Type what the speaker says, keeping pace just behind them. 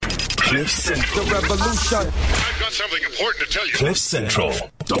The revolution. I've got something important to tell you.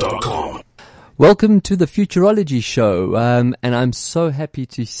 CliffCentral.com. Welcome to the Futurology Show, and I'm so happy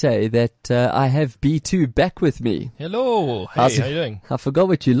to say that I have B2 back with me. Hello. Hey, How's how it- you doing? I forgot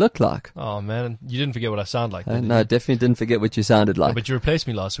what you look like. Oh, man. You didn't forget what I sound like. did No, you? definitely didn't forget what you sounded like. But you replaced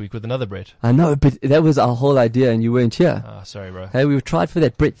me last week with another Brett. I know, but that was our whole idea, and you weren't here. Ah, sorry, bro. Hey, we tried for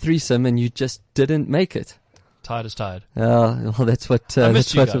that Brett threesome, and you just didn't make it. Tired is tired. Well, that's what I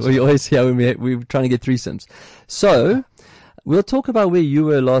missed that's you what guys. we always hear when we were trying to get threesomes. So we'll talk about where you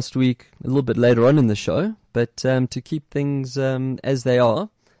were last week a little bit later on in the show. But to keep things as they are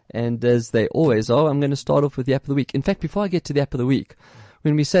and as they always are, I'm going to start off with the app of the week. In fact, before I get to the app of the week,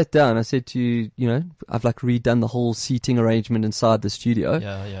 when we sat down, I said to you, I've like redone the whole seating arrangement inside the studio.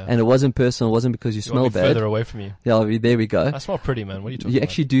 Yeah. And it wasn't personal. It wasn't because you You smell want me bad. further away from you. Yeah, there we go. I smell pretty, man. What are you talking You about?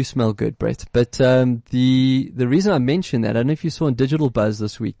 actually do smell good, Brett. But the reason I mentioned that, I don't know if you saw on Digital Buzz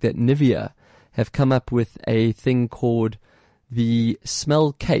this week that Nivea have come up with a thing called the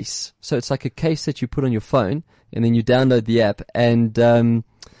Smell Case. So it's like a case that you put on your phone, and then you download the app, and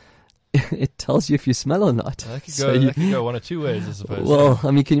it tells you if you smell or not. That could So go, you- that could go one of two ways, I suppose. well,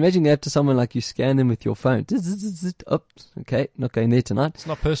 I mean, can you imagine that to someone like you scan them with your phone? Oops, okay, not going there tonight. It's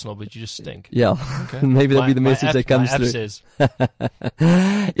not personal, but you just stink. Yeah, Okay. maybe that'll be the My message app- that comes my app through. says,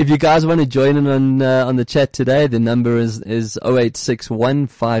 If you guys want to join in on the chat today, the number is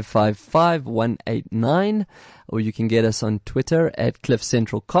 0861555189, or you can get us on Twitter at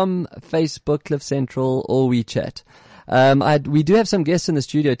CliffCentral.com, Facebook Cliff Central, or WeChat. We do have some guests in the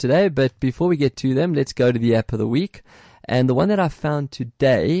studio today, but before we get to them, let's go to the app of the week. And the one that I found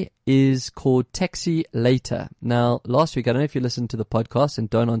today is called Taxi Later. Now, last week, I don't know if you listened to the podcast, and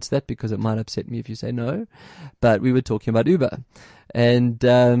don't answer that because it might upset me if you say no, but we were talking about Uber. And,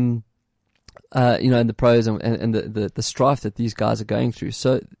 and the pros and the strife that these guys are going through.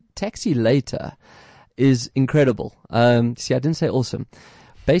 So Taxi Later is incredible. See, I didn't say awesome.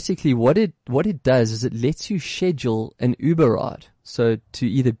 Basically, what it does is it lets you schedule an Uber ride. So to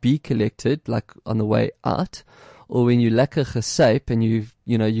either be collected, like on the way out, or when you lekker gesuip and you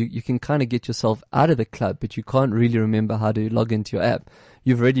can kind of get yourself out of the club, but you can't really remember how to log into your app.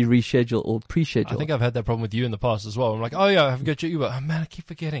 You've already rescheduled or pre-scheduled. I think I've had that problem with you in the past as well. I'm like, oh yeah, I've got your Uber. Oh man, I keep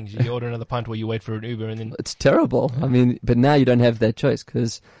forgetting. You order another pint while you wait for an Uber, and then It's terrible. I mean, but now you don't have that choice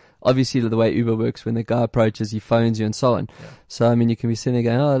because obviously the way Uber works, when the guy approaches, he phones you and so on. Yeah. So, I mean, you can be sitting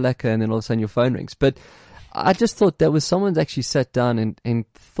there going, oh, lekker, and then all of a sudden your phone rings. But I just thought that was someone's actually sat down and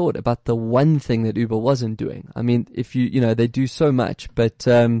thought about the one thing that Uber wasn't doing. I mean, if they do so much, but,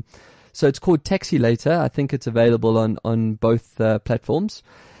 so it's called Taxi Later. I think it's available on both platforms.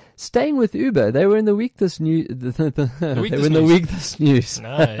 Staying with Uber, they were in the week this news.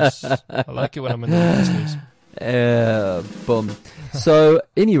 nice. I like it when I'm in the news. Boom. So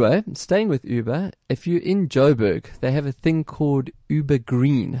anyway, staying with Uber, if you're in Joburg, they have a thing called Uber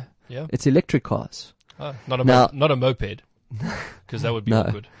Green. Yeah. It's electric cars. Oh, not a Now- not a moped, because that would be No.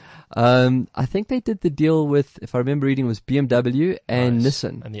 awkward. I think they did the deal with, if I remember reading, it was BMW and Nice.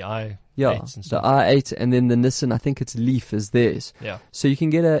 Nissan. And the i8s Yeah, and the stuff. i8 and then the Nissan, I think it's Leaf is theirs. Yeah. So you can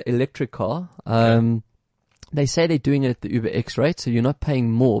get an electric car. They say they're doing it at the Uber X rate, so you're not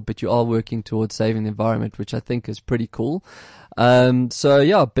paying more, but you are working towards saving the environment, which I think is pretty cool. So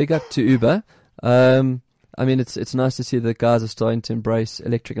yeah, big up to Uber. I mean, it's nice to see that guys are starting to embrace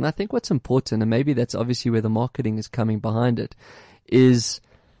electric. And I think what's important, and maybe that's obviously where the marketing is coming behind it, is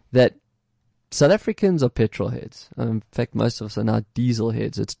that South Africans are petrol heads. In fact, most of us are now diesel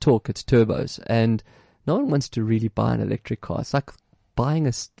heads. It's torque, it's turbos. And no one wants to really buy an electric car. It's like buying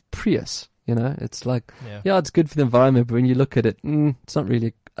a Prius, It's like, yeah, it's good for the environment, but when you look at it, it's not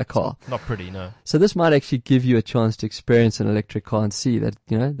really a car. Not pretty, no. So this might actually give you a chance to experience an electric car and see that,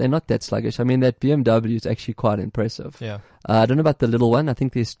 they're not that sluggish. I mean, that BMW is actually quite impressive. Yeah. I don't know about the little one. I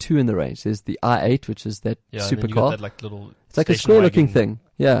think there's two in the range. There's the i8, which is that Yeah, and then you got supercar. that like little It's like a station square looking wagon thing.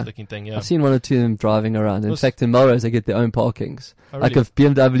 Yeah. looking thing, yeah. I've seen one or two of them driving around. In Was- fact, in Melrose, they get their own parkings. Oh, Like really? if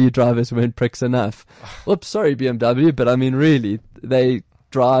BMW drivers weren't pricks enough. Oops, sorry BMW, but I mean really, they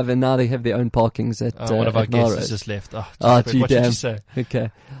drive and now they have their own parkings at One of our at guests Melrose. has just left. Oh, Oh, geez, gee, what did damn. you say? Okay.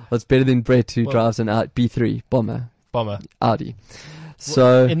 Well, it's better than Brett who Well- drives an B3 bomber, Bomber. Audi.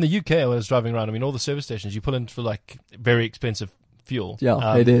 So, In the UK, I was driving around. I mean, all the service stations, you pull in for like very expensive fuel.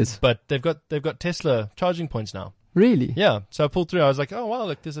 Yeah, it is. But they've got Tesla charging points now. really? Yeah. So I pulled through. I was like, oh wow,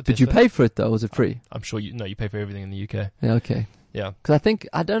 look, there's a Did Tesla. you pay for it though, or was it free? I'm sure you pay for everything in the UK. Yeah, okay. Yeah. Because I think,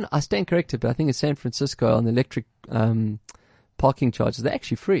 I stand corrected, but I think in San Francisco on the electric parking charges, they're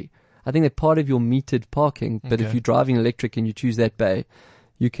actually free. I think they're part of your metered parking, but if Okay. you're driving electric and you choose that bay,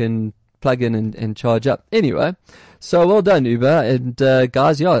 you can plug in and charge up. Anyway, so well done, Uber. And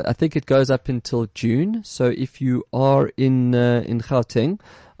guys, yeah, I think it goes up until June. So if you are in Gauteng,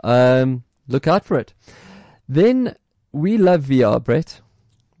 look out for it. Then we love VR, Brett.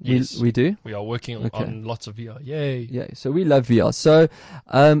 Yes. We do. We are working on lots of VR. Yay. Yeah, so we love VR. So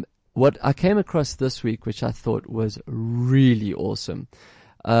what I came across this week, which I thought was really awesome,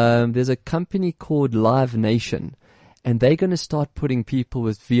 there's a company called Live Nation, and they're going to start putting people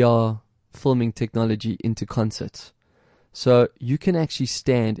with VR filming technology into concerts. So you can actually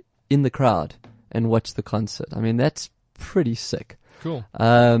stand in the crowd and watch the concert. I mean, that's pretty sick. Cool.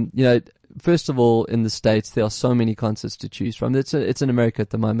 First of all, in the States, there are so many concerts to choose from. It's in America at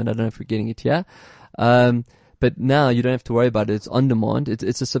the moment. I don't know if we're getting it here. But now you don't have to worry about it. It's on demand.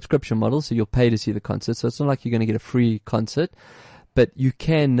 It's a subscription model, so you'll pay to see the concert. So it's not like you're going to get a free concert. But you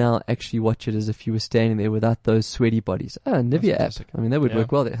can now actually watch it as if you were standing there without those sweaty bodies. Nivea app. I mean, that would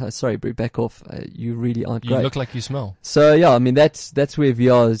work well there. Sorry, Brie, back off. You really aren't great. You look like you smell. So, yeah, I mean, that's where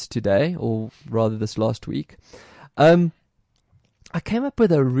VR is today, or rather this last week. I came up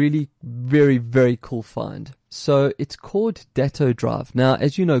with a really very, very cool find. So it's called Datto Drive. Now,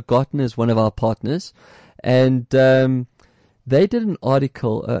 as you know, Gartner is one of our partners, and they did an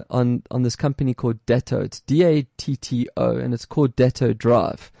article on this company called Datto. It's DATTO, and it's called Datto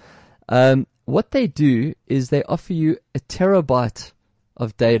Drive. What they do is they offer you a terabyte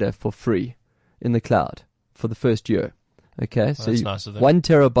of data for free in the cloud for the first year. Okay, so that's nice of them. 1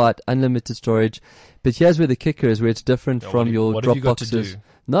 terabyte unlimited storage. But here's where the kicker is, where it's different from your what have you got to Dropboxes. do?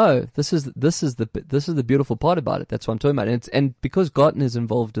 No, this is the beautiful part about it. That's what I'm talking about. And because Gartner is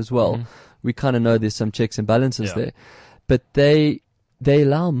involved as well, we kind of know there's some checks and balances there. But they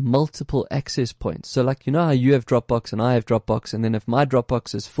allow multiple access points. So like, you know how you have Dropbox and I have Dropbox, and then if my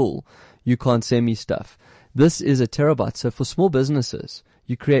Dropbox is full, you can't send me stuff. This is a terabyte. So for small businesses,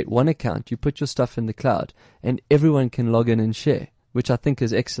 you create one account, you put your stuff in the cloud, and everyone can log in and share, which I think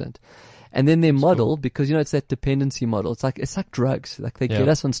is excellent. And then their model, because you know it's that dependency model. It's like drugs. Like they get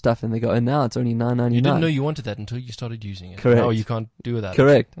us on stuff and they go, and now it's only $9.99. You didn't know you wanted that until you started using it. Correct. Now you can't do without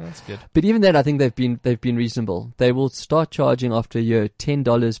Correct. it. That's good. But even then, I think they've been reasonable. They will start charging after a year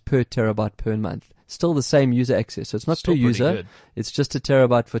 $10 per terabyte per month. Still the same user access. So it's not per user. Good. It's just a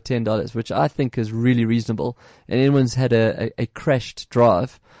terabyte for $10, which I think is really reasonable. And anyone's had a crashed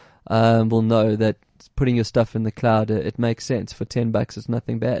drive will know that putting your stuff in the cloud, it makes sense. For $10, it's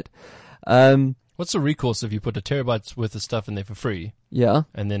nothing bad. What's the recourse if you put a terabyte's worth of stuff in there for free? Yeah.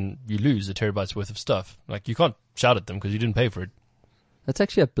 And then you lose a terabyte's worth of stuff. Like, you can't shout at them because you didn't pay for it. That's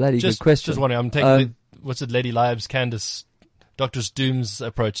actually a bloody good question. Just wondering. I'm taking what's it, Lady Lives, Candace, Dr. Doom's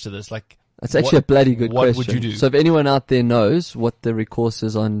approach to this. Like, that's actually a bloody good question. What would you do? So if anyone out there knows what the recourse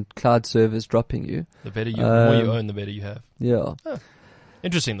is on cloud servers dropping you, the more you own, the better you have. Yeah. Oh.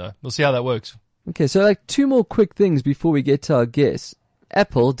 Interesting though. We'll see how that works. Okay, so like 2 more quick things before we get to our guests.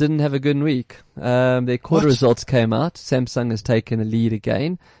 Apple didn't have a good week. Their quarter results came out. Samsung has taken the lead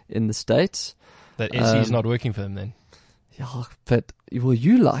again in the States. That SE is not working for them then. Yeah, but well,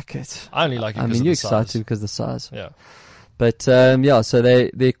 you like it. I only like it because of the size. you're excited because of the size. Yeah. But so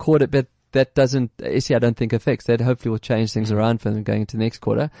they caught it, but that doesn't, SE I don't think affects. That hopefully will change things around for them going into the next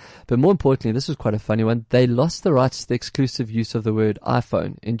quarter. But more importantly, this was quite a funny one. They lost the rights to the exclusive use of the word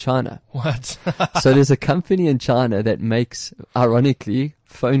iPhone in China. What? So there's a company in China that makes, ironically,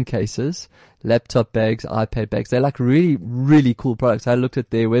 phone cases, laptop bags, iPad bags. They're like really, really cool products. I looked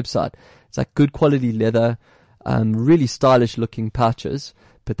at their website. It's like good quality leather, really stylish looking pouches,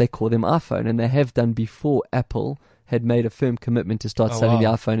 but they call them iPhone, and they have done before Apple had made a firm commitment to start selling the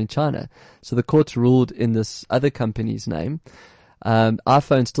iPhone in China. So the courts ruled in this other company's name.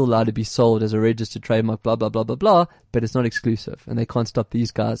 iPhone's still allowed to be sold as a registered trademark, blah, blah, blah, blah, blah, but it's not exclusive, and they can't stop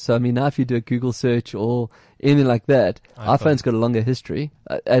these guys. So, I mean, now if you do a Google search or anything like that, iPhone's got a longer history,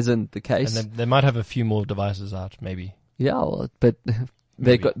 as in the case. And they might have a few more devices out, maybe. Yeah, well, but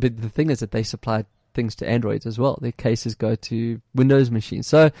but the thing is that they supply things to Androids as well. Their cases go to Windows machines.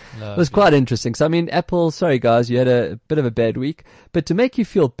 So it was quite interesting. So, I mean, Apple, sorry guys, you had a bit of a bad week, but to make you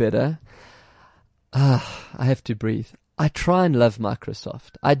feel better, I have to breathe. I try and love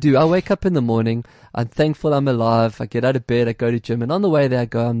Microsoft. I do. I wake up in the morning. I'm thankful I'm alive. I get out of bed. I go to gym. And on the way there, I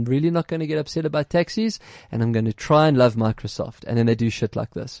go, I'm really not going to get upset about taxis. And I'm going to try and love Microsoft. And then they do shit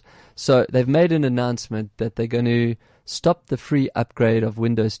like this. So they've made an announcement that they're going to stop the free upgrade of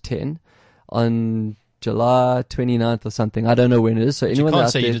Windows 10 on July 29th or something. I don't know when it is. So anyone you can't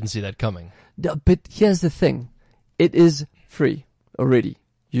out say there, you didn't see that coming. No, but here's the thing. It is free already.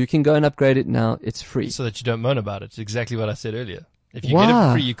 You can go and upgrade it now. It's free. So that you don't moan about it. It's exactly what I said earlier. If you Why? get it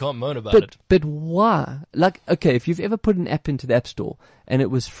for free, you can't moan about it. But why? Like, okay, if you've ever put an app into the App Store and it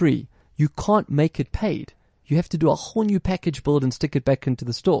was free, you can't make it paid. You have to do a whole new package build and stick it back into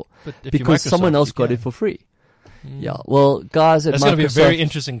the store But if you're because someone Microsoft, else you got can. it for free. Yeah, well, guys at That's Microsoft, going to be a very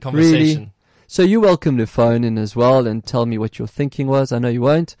interesting conversation. Really? So you're welcome to phone in as well and tell me what your thinking was. I know you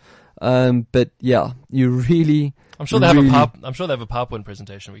won't, but yeah, you really. I'm sure they have a PowerPoint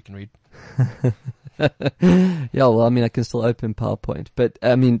presentation we can read. Yeah, well, I mean, I can still open PowerPoint, but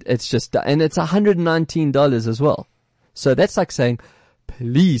I mean, it's just, and it's $119 as well. So that's like saying,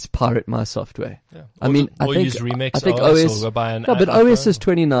 please pirate my software. Yeah. I mean, I or think use Remix I think OS, or go buy an no, but iPhone. OS is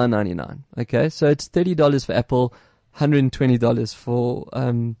 $29.99. Okay, so it's $30 for Apple, $120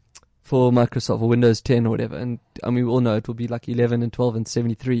 for Microsoft or Windows 10 or whatever. And I mean, we all know it will be like 11 and 12 and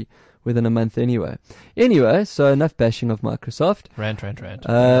 73 within a month anyway. Anyway, so enough bashing of Microsoft. Rant.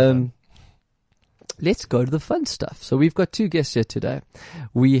 Let's go to the fun stuff. So we've got two guests here today.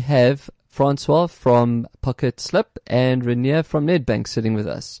 We have Francois from Pocket Slip and Renier from Nedbank sitting with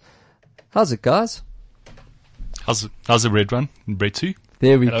us. How's it, guys? How's the red one? Red 2?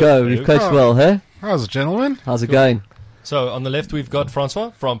 There we Hello. go. We've coached well, huh? How's it, gentlemen? How's it going? So on the left we've got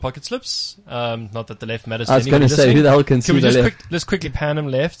Francois from Pocket Slips. Not that the left matters to I was anybody going to say, listening. who the hell can see we the just left? let's quickly pan him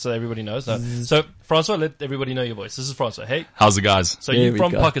left so everybody knows. So Francois, let everybody know your voice. This is Francois. Hey. How's it, guys? So There you're we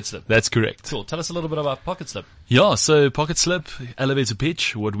from go. Pocket Slip. That's correct. Cool. Tell us a little bit about Pocket Slip. Yeah, so Pocket Slip, elevator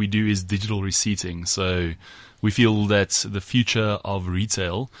pitch, what we do is digital receipting. So we feel that the future of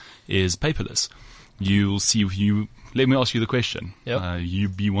retail is paperless. You'll see let me ask you the question. Yep. You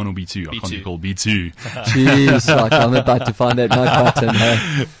B1 or B2? I can't B2. recall B2. Jeez, like I'm about to find that note button.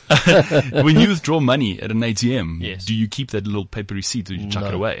 Huh? When you withdraw money at an ATM, Yes. do you keep that little paper receipt or you chuck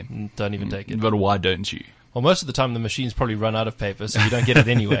it No, away? Don't even take it. But why don't you? Well, most of the time the machines probably run out of paper, so you don't get it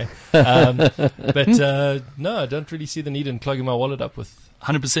anyway. But no, I don't really see the need in clogging my wallet up with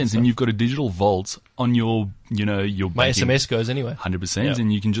 100%. And you've got a digital vault on your my banking. SMS goes anyway. 100%, Yeah.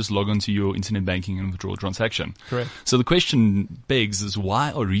 and you can just log onto your internet banking and withdraw a transaction. Correct. So the question begs is,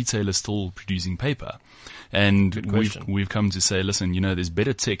 why are retailers still producing paper? And Good question. we've come to say, listen, there's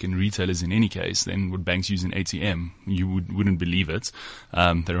better tech in retailers in any case than what banks use in ATM. You wouldn't believe it. They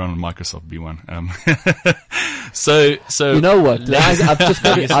run on Microsoft B1. So You know what?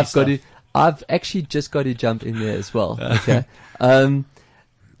 Legacy I've actually just got to jump in there as well. Okay.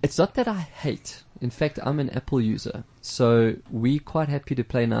 It's not that I hate. In fact, I'm an Apple user, so we're quite happy to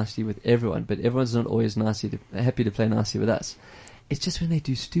play nicely with everyone, but everyone's not always happy to play nicely with us. It's just when they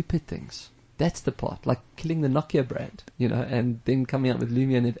do stupid things. That's the part, like killing the Nokia brand, and then coming out with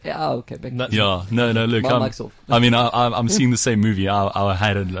Lumia and then, okay, back. No- Yeah, no, look, My mic's off. I mean, I'm seeing the same movie. I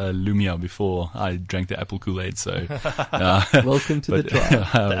had a Lumia before I drank the Apple Kool-Aid, so. Welcome to the but- trial.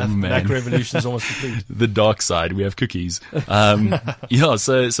 The oh, man. Mac revolution is almost complete. The dark side, we have cookies. Yeah,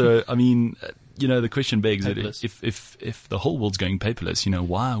 so, I mean, the question begs that Paperless. if the whole world's going paperless,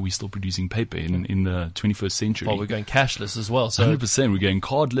 why are we still producing paper in the 21st century? Well, we're going cashless as well. So 100%. We're going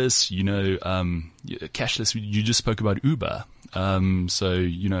cardless, cashless. You just spoke about Uber. So,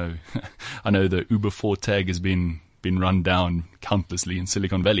 I know the Uber 4 tag has been run down countlessly in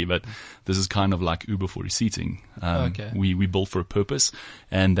Silicon Valley, but this is kind of like Uber for receipting. Okay. We built for a purpose,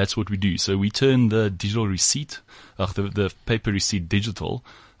 and that's what we do. So we turn the digital receipt, the paper receipt digital.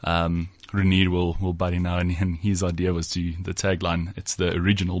 Renier will butt in now, and his idea was the tagline, it's the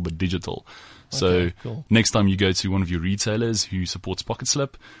original but digital. So Okay, cool. next time you go to one of your retailers who supports Pocket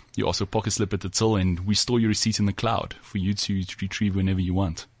Slip, you also Pocket Slip at the till, and we store your receipt in the cloud for you to retrieve whenever you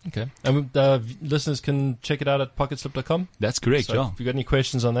want. Okay. And listeners can check it out at pocketslip.com. That's correct, So yeah. if you've got any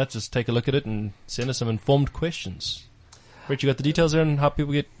questions on that, just take a look at it and send us some informed questions. Rich, you got the details there on how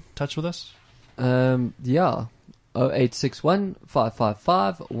people get in touch with us? Yeah. 0861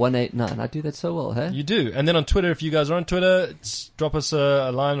 555 189. I do that so well, hey? You do. And then on Twitter, if you guys are on Twitter, drop us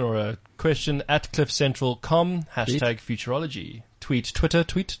a line or a question at cliffcentral.com, hashtag Futurology. Tweet it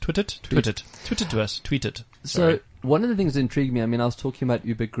to us. Tweet it. So one of the things that intrigued me, I mean, I was talking about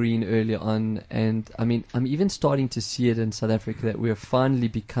Uber Green earlier on, and I mean, I'm even starting to see it in South Africa that we are finally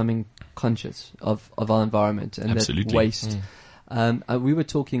becoming conscious of our environment and Absolutely. that waste. We were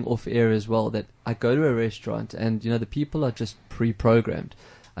talking off air as well that I go to a restaurant and, the people are just pre-programmed.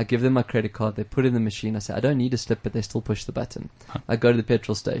 I give them my credit card, they put it in the machine. I say, I don't need a slip, but they still push the button. I go to the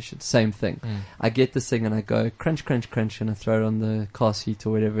petrol station, same thing. I get this thing and I go crunch, crunch, crunch, and I throw it on the car seat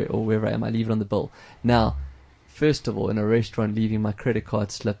or whatever, or wherever I am. I leave it on the bill. Now, first of all, in a restaurant, leaving my credit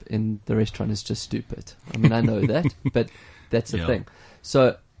card slip in the restaurant is just stupid. I mean, I know that, but that's the Yeah. thing.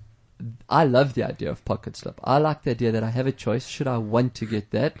 So I love the idea of Pocket Slip. I like the idea that I have a choice should I want to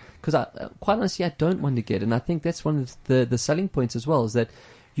get that, because quite honestly, I don't want to get it. And I think that's one of the selling points as well, is that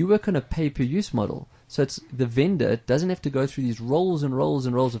you work on a pay-per-use model. So it's the vendor doesn't have to go through these rolls and rolls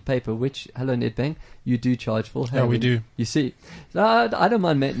and rolls of paper, which, hello Nedbank, you do charge for. Yeah, we do. You see. So I don't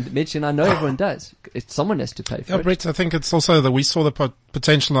mind mentioning, I know everyone does. Someone has to pay for it. Brett, I think it's also that we saw the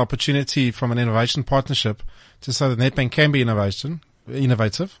potential and opportunity from an innovation partnership to say that Nedbank can be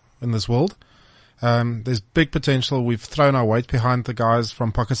innovative in this world. There's big potential. We've thrown our weight behind the guys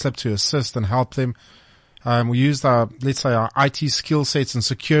from PocketSlip to assist and help them. We used our IT skill sets and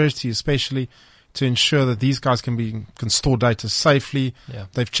security especially to ensure that these guys can store data safely. Yeah.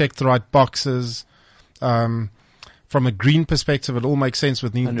 They've checked the right boxes. From a green perspective, it all makes sense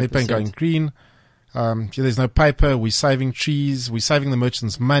with Nedbank going green. There's no paper. We're saving trees. We're saving the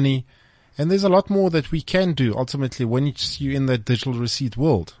merchants money. And there's a lot more that we can do ultimately when you're in that digital receipt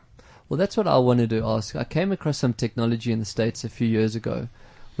world. Well, that's what I wanted to ask. I came across some technology in the States a few years ago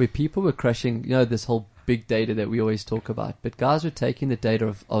where people were crushing, this whole big data that we always talk about. But guys were taking the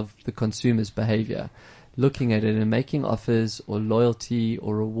data of the consumer's behavior, looking at it and making offers or loyalty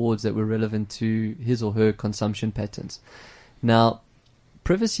or rewards that were relevant to his or her consumption patterns. Now,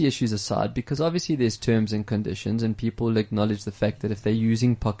 privacy issues aside, because obviously there's terms and conditions and people acknowledge the fact that if they're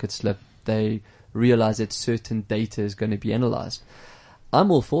using PocketSlip, they realize that certain data is going to be analyzed. I'm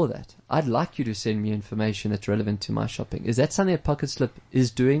all for that. I'd like you to send me information that's relevant to my shopping. Is that something that PocketSlip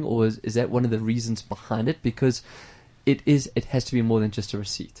is doing, or is that one of the reasons behind it? Because it has to be more than just a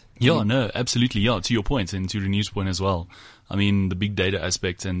receipt. Yeah, no, absolutely. Yeah, to your point and to Renew's point as well. I mean, the big data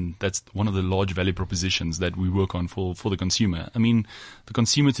aspect, and that's one of the large value propositions that we work on for the consumer. I mean, the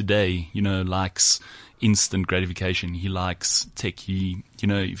consumer today, likes instant gratification. He likes tech.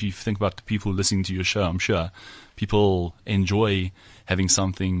 If you think about the people listening to your show, I'm sure people enjoy having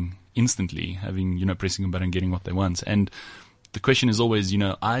something instantly, pressing a button, getting what they want. And the question is always,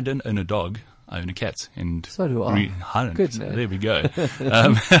 I don't own a dog. I own a cat, and so do I. Good man. There we go.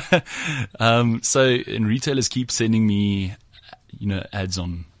 And retailers keep sending me, ads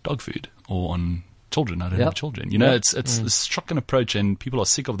on dog food or on children. I don't have children. It's this shotgun approach, and people are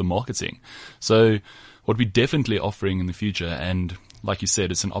sick of the marketing. So what we're definitely offering in the future, and like you said,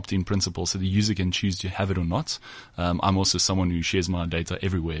 it's an opt-in principle, so the user can choose to have it or not. I'm also someone who shares my data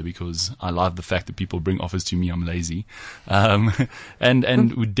everywhere because I love the fact that people bring offers to me. I'm lazy.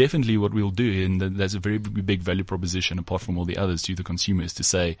 And we definitely what we'll do, and that's a very big value proposition apart from all the others to the consumers, to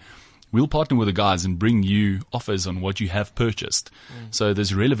say, we'll partner with the guys and bring you offers on what you have purchased. So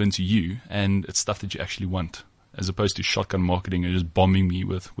that's relevant to you, and it's stuff that you actually want, as opposed to shotgun marketing and just bombing me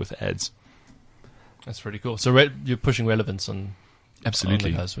with ads. That's pretty cool. So you're pushing relevance on...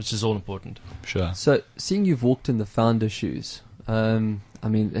 Absolutely. Which is all important. Sure. So, seeing you've walked in the founder shoes,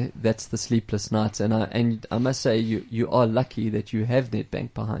 that's the sleepless nights, and I must say you are lucky that you have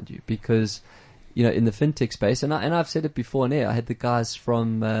Nedbank behind you, because in the fintech space, and I've said it before on air, I had the guys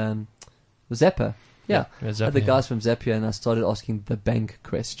from Zapier. Yeah, Zapier, I had the guys from Zapier, and I started asking the bank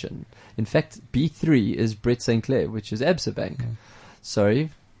question. In fact, B3 is Brett St. Clair, which is Absa Bank.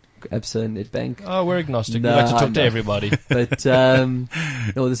 Sorry. Absa and Nedbank. Oh, we're agnostic. We like to talk to everybody. But this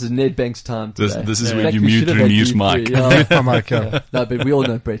is Nedbank's time today. This is where you mute Renew's mic. No, but we all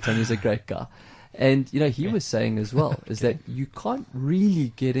know Brett, and he's a great guy. And he was saying as well is that you can't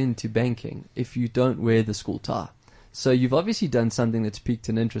really get into banking if you don't wear the school tie. So you've obviously done something that's piqued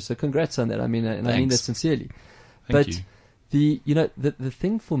an interest. So congrats on that. I mean that sincerely. Thank you. The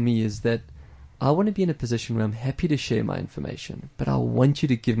thing for me is that I want to be in a position where I'm happy to share my information, but I want you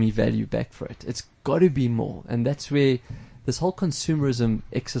to give me value back for it. It's got to be more. And that's where this whole consumerism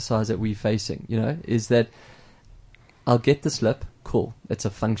exercise that we're facing, is that I'll get the slip, cool, that's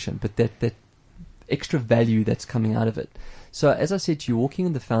a function, but that extra value that's coming out of it. So as I said to you, walking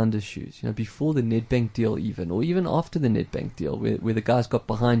in the founder's shoes, before the Nedbank deal even, or even after the Nedbank deal, where the guys got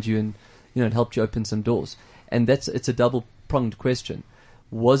behind you and, and helped you open some doors. And it's a double-pronged question.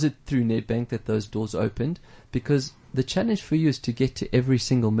 Was it through Nedbank that those doors opened? Because the challenge for you is to get to every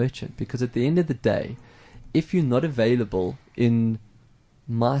single merchant. Because at the end of the day, if you're not available in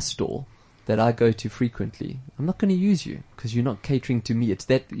my store that I go to frequently, I'm not going to use you because you're not catering to me. It's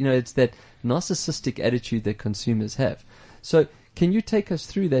that, it's that narcissistic attitude that consumers have. So can you take us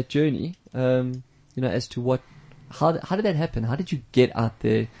through that journey, as to how did that happen? How did you get out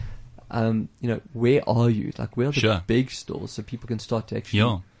there? Where are you? Like, where are the big stores so people can start to actually...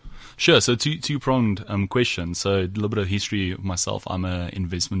 Yeah. Sure. So two-pronged question. So a little bit of history of myself. I'm an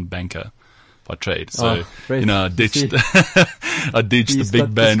investment banker by trade. So, I ditched the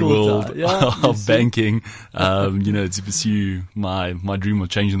big band world of banking, to pursue my dream of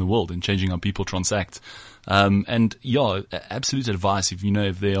changing the world and changing how people transact. Absolute advice if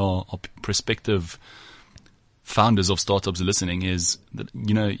there are prospective founders of startups listening is that,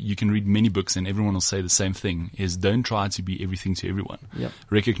 you know, you can read many books and everyone will say the same thing, is don't try to be everything to everyone. Yep.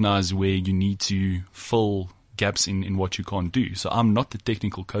 Recognize where you need to fill gaps in what you can't do. So I'm not the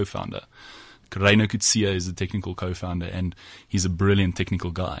technical co-founder. Reino Kutsia is the technical co-founder, and he's a brilliant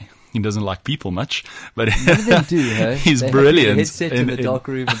technical guy. He doesn't like people much, but None of them do, hey? he's They brilliant have the headset in the dark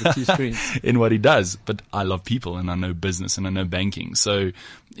room with the two screens. in what he does. But I love people, and I know business, and I know banking. So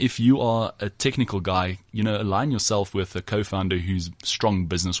if you are a technical guy, you know, align yourself with a co-founder who's strong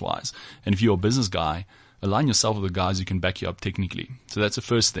business-wise. And if you're a business guy, align yourself with the guys who can back you up technically. So that's the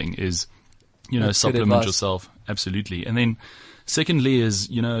first thing is, you know, That's good supplement advice. yourself. Absolutely. And then secondly is,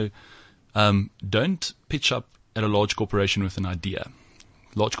 you know, don't pitch up at a large corporation with an idea.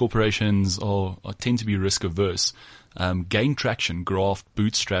 Large corporations tend to be risk averse. Gain traction, graft,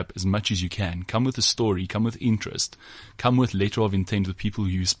 bootstrap as much as you can. Come with a story, come with interest, come with letter of intent with people who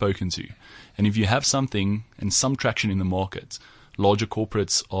you've spoken to. And if you have something and some traction in the market, larger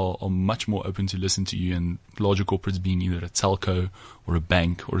corporates are much more open to listen to you, and larger corporates being either a telco or a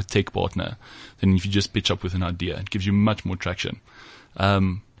bank or a tech partner than if you just pitch up with an idea. It gives you much more traction.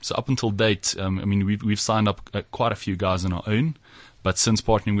 So up until date, I mean, we've signed up quite a few guys on our own, but since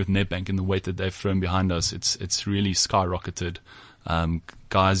partnering with Nedbank and the weight that they've thrown behind us, it's really skyrocketed.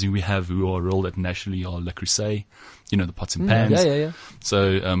 Guys who we have who are rolled at nationally are Le Creuset, you know, the pots and pans. Yeah.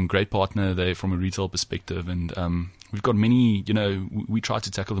 So, great partner there from a retail perspective. And, we've got many, you know, we try to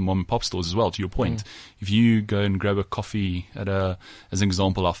tackle the mom and pop stores as well, to your point. If you go and grab a coffee as an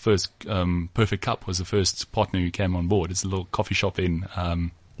example, our first, Perfect Cup was the first partner who came on board. It's a little coffee shop in,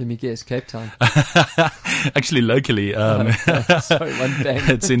 Let me guess, Cape Town. actually locally, Sorry, one bang.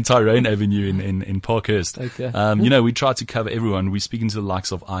 it's in Tyrone Avenue in Parkhurst. Okay. You know, we try to cover everyone. We're speaking to the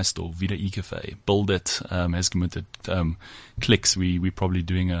likes of iStore, Vida eCafe, Build It, has committed, Clicks. We're probably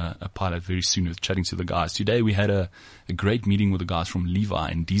doing a pilot very soon with chatting to the guys. Today we had a great meeting with the guys from Levi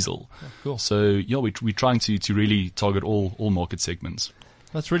and Diesel. Cool. So yeah, we're trying to really target all market segments.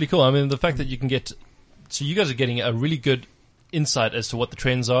 That's really cool. I mean, the fact that you can so you guys are getting a really good insight as to what the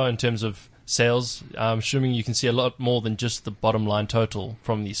trends are in terms of sales. I'm assuming you can see a lot more than just the bottom line total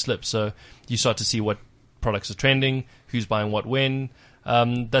from these slips. So you start to see what products are trending, who's buying what when.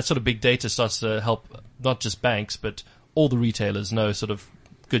 That sort of big data starts to help not just banks, but all the retailers know sort of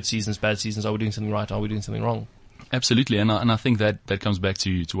good seasons, bad seasons. Are we doing something right? Are we doing something wrong? Absolutely. And I think that comes back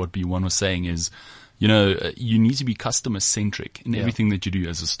to what B1 was saying is, you know, you need to be customer centric in everything that you do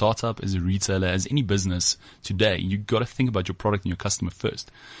as a startup, as a retailer, as any business today. You got to think about your product and your customer first.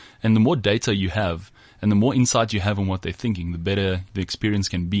 And the more data you have and the more insight you have on what they're thinking, the better the experience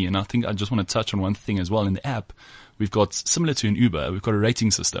can be. And I think I just want to touch on one thing as well. In the app, we've got, similar to an Uber, we've got a rating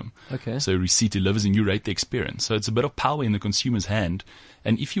system. Okay. So receipt delivers and you rate the experience. So it's a bit of power in the consumer's hand.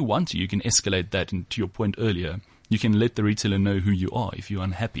 And if you want to, you can escalate that. And to your point earlier, you can let the retailer know who you are if you're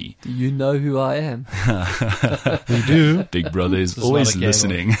unhappy. Do you know who I am? We do. Big Brother is This is always not a game,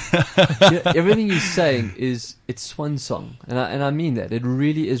 listening. Everything you're saying it's swan song, and I mean that. It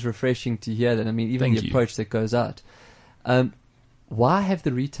really is refreshing to hear that. I mean, even Thank the you. approach that goes out. Why have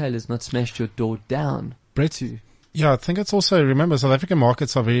the retailers not smashed your door down? Brett, yeah, I think it's also, remember, South African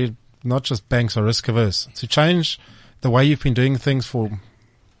markets are very, not just banks are risk averse. To change the way you've been doing things for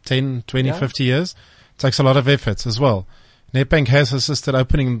 10, 20, 50 years takes a lot of effort as well. Nedbank has assisted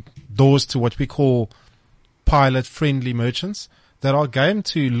opening doors to what we call pilot-friendly merchants that are game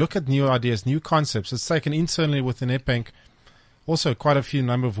to look at new ideas, new concepts. It's taken internally within Nedbank also quite a few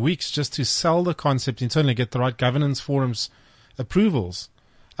number of weeks just to sell the concept internally, get the right governance forums approvals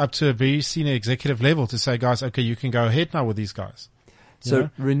up to a very senior executive level to say, guys, okay, you can go ahead now with these guys. So,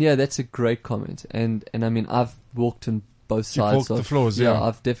 Renier, that's a great comment. And I mean, I've walked on both sides. You've walked the floors, yeah.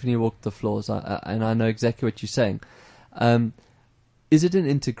 I've definitely walked the floors. And I know exactly what you're saying. Is it an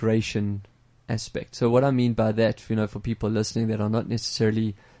integration aspect? So what I mean by that, you know, for people listening that are not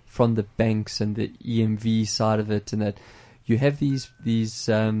necessarily from the banks and the EMV side of it, and that you have these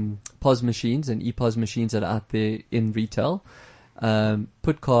POS machines and ePOS machines that are out there in retail.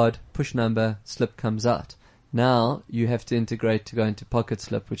 Put card, push number, slip comes out. Now you have to integrate to go into Pocket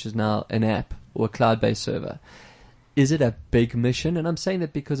Slip, which is now an app or a cloud-based server. Is it a big mission? And I'm saying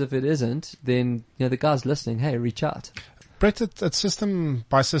that because if it isn't, then, you know, the guys listening, hey, reach out. Brett, it's system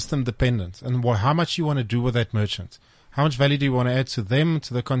by system dependent, and how much you want to do with that merchant. How much value do you want to add to them,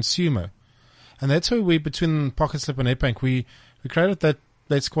 to the consumer? And that's where we, between Pocket Slip and Nedbank, we created that,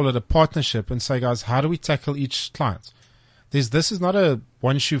 let's call it a partnership, and say, guys, how do we tackle each client? This is not a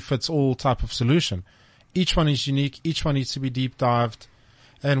one-shoe-fits-all type of solution. Each one is unique. Each one needs to be deep-dived.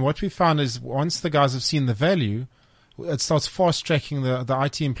 And what we found is once the guys have seen the value, it starts fast-tracking the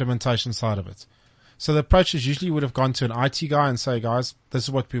IT implementation side of it. So the approach is usually would have gone to an IT guy and say, guys, this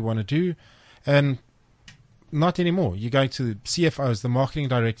is what we want to do. And not anymore. You're going to the CFOs, the marketing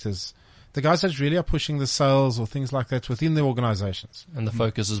directors, the guys that really are pushing the sales or things like that within the organizations. And the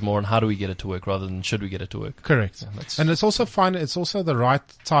focus is more on how do we get it to work rather than should we get it to work. Correct. Yeah, And it's also it's also the right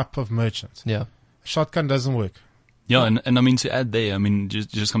type of merchant. Yeah. Shotgun doesn't work. Yeah, and I mean, to add there, I mean,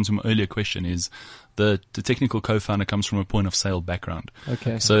 just come to my earlier question is the technical co-founder comes from a point of sale background.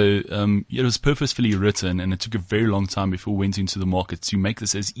 Okay. So it was purposefully written, and it took a very long time before we went into the market to make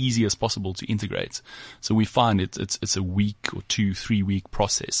this as easy as possible to integrate. So we find it's a week or 2-3 week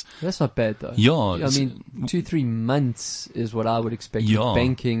process. That's not bad though. Yeah, I mean, 2-3 months is what I would expect with Yeah.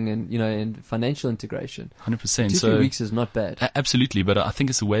 banking and, and financial integration. 100%. 2-3 So weeks is not bad. Absolutely, but I think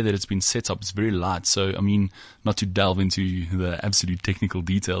it's the way that it's been set up. It's very light. So, I mean, not to delve into the absolute technical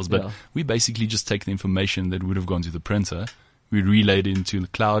details, but Yeah. we basically just take the information that would have gone to the printer, we relay it into the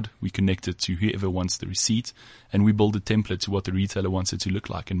cloud, we connect it to whoever wants the receipt, and we build a template to what the retailer wants it to look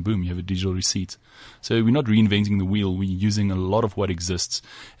like, and boom, you have a digital receipt. So we're not reinventing the wheel. We're using a lot of what exists.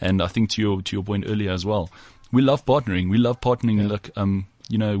 And I think to your point earlier as well, we love partnering. We love partnering. And look,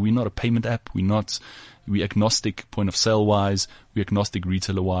 we're not a payment app. We're agnostic point of sale wise. We're agnostic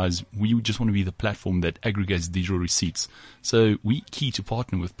retailer wise. We just want to be the platform that aggregates digital receipts. So we key to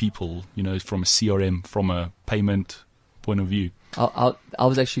partner with people, from a CRM, from a payment point of view. I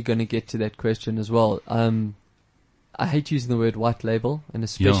was actually going to get to that question as well. I hate using the word white label, and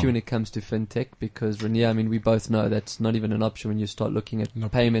especially Yeah. when it comes to fintech, because Renier, I mean, we both know that's not even an option when you start looking at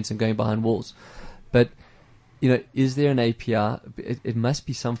payments and going behind walls. But is there an API? It must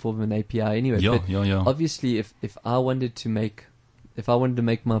be some form of an API anyway. Yeah, but yeah. Obviously, if I wanted to make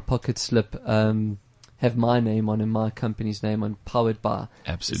my pocket slip have my name on and my company's name on, powered by,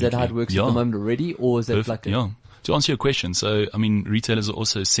 Absolutely. is that how it works at Yeah. the moment already, or is that Perfect, To answer your question, so, I mean, retailers are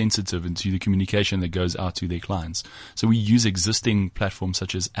also sensitive into the communication that goes out to their clients. So we use existing platforms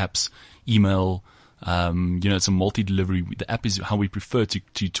such as apps, email, it's a multi-delivery. The app is how we prefer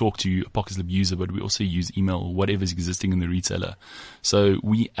to talk to a Pocket Slip user, but we also use email or whatever is existing in the retailer. So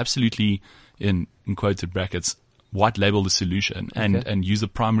we absolutely, in quoted brackets, white label the solution and use the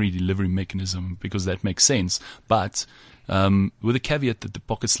primary delivery mechanism because that makes sense. But with a caveat that the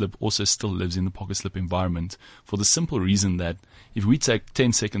Pocket Slip also still lives in the Pocket Slip environment for the simple reason that if we take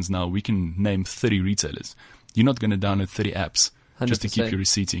 10 seconds now, we can name 30 retailers. You're not going to download 30 apps just to keep 100%. your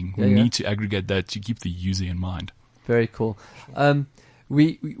receipting. Yeah, We yeah. need to aggregate that to keep the user in mind. Very cool.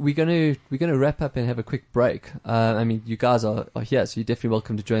 We're gonna wrap up and have a quick break. I mean, you guys are here, so you're definitely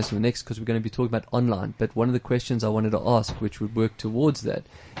welcome to join us for the next, because we're going to be talking about online. But one of the questions I wanted to ask, which would work towards that,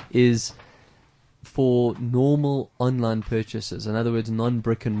 is for normal online purchases. In other words,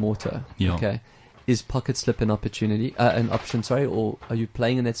 non-brick and mortar. Yeah. Okay. Is Pocket Slip an option? Or are you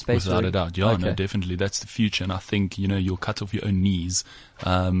playing in that space? Without a doubt. Yeah, no, Okay. definitely. That's the future. And I think, you'll cut off your own knees,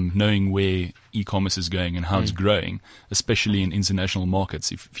 knowing where e-commerce is going and how it's growing, especially in international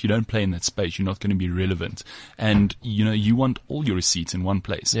markets. If you don't play in that space, you're not going to be relevant. And, you want all your receipts in one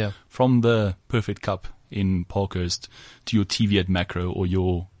place. Yeah. From the perfect cup in Parkhurst to your TV at Macro or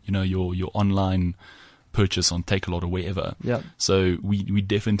your online purchase on Takealot or wherever. Yeah. So we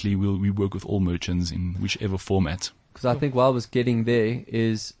definitely we work with all merchants in whichever format. Because I think what I was getting there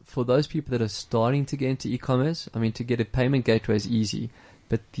is for those people that are starting to get into e-commerce, I mean, to get a payment gateway is easy,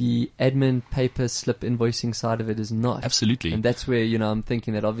 but the admin, paper, slip invoicing side of it is not. Absolutely. And that's where, I'm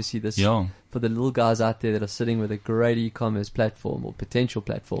thinking that obviously this, Yeah. for the little guys out there that are sitting with a great e-commerce platform or potential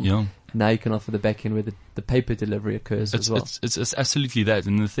platform, Yeah. now you can offer the back end where the paper delivery occurs as well. It's absolutely that.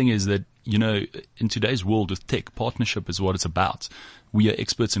 And the thing is that, in today's world with tech, partnership is what it's about. We are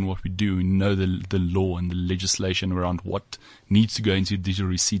experts in what we do. We know the law and the legislation around what needs to go into digital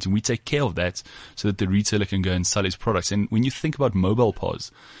receipt, and we take care of that so that the retailer can go and sell his products. And when you think about mobile POS,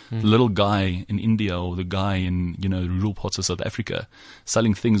 the little guy in India or the guy in, rural parts of South Africa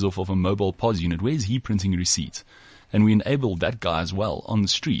selling things off of a mobile POS unit, where is he printing a receipt? And we enable that guy as well on the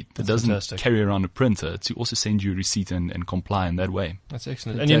street that doesn't fantastic. carry around a printer to also send you a receipt and comply in that way. That's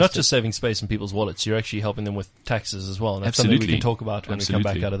excellent. And you're not just saving space in people's wallets, you're actually helping them with taxes as well. And that's something we Absolutely. can talk about when we come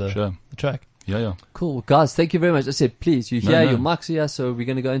back out of the Sure. track. Yeah. Cool. Guys, thank you very much. I said, please, you hear No. your mics here, so we're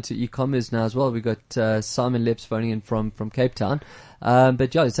going to go into e-commerce now as well. We've got Simon Leps phoning in from Cape Town.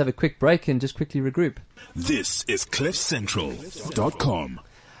 But yeah, let's have a quick break and just quickly regroup. This is CliffCentral.com.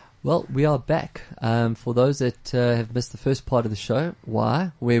 Well, we are back. For those that have missed the first part of the show,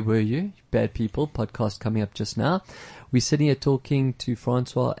 why? Where were you? Bad People podcast coming up just now. We're sitting here talking to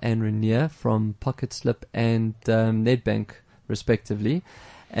Francois and Renier from Pocket Slip and Nedbank, respectively.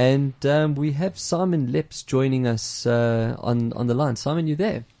 And we have Simon Leps joining us on the line. Simon, you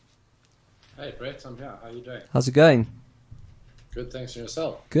there? Hey, Brett, I'm here. How are you doing? How's it going? Good, thanks, and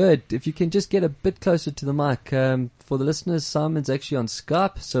yourself? Good. If you can just get a bit closer to the mic. For the listeners, Simon's actually on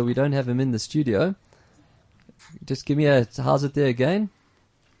Skype, so we don't have him in the studio. Just give me how's it there again?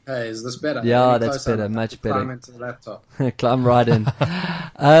 Hey, is this better? Yeah, Any that's closer? better, I'm much to climb better. into the laptop. Climb right in.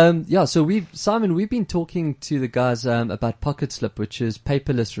 So we've been talking to the guys about Pocket Slip, which is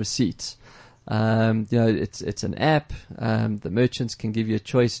paperless receipts. It's an app. The merchants can give you a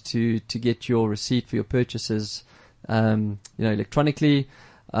choice to get your receipt for your purchases, electronically.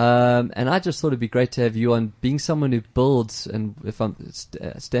 And I just thought it'd be great to have you on, being someone who builds, and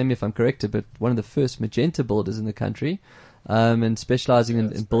stand me if I'm correct, but one of the first Magento builders in the country, and specializing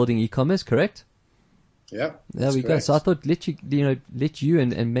in building e-commerce, correct? Yeah. There we go. Correct. So I thought let you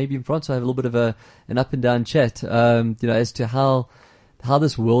and maybe Francois have a little bit of an up and down chat, as to how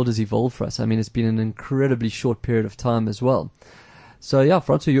this world has evolved for us. I mean, it's been an incredibly short period of time as well. So yeah,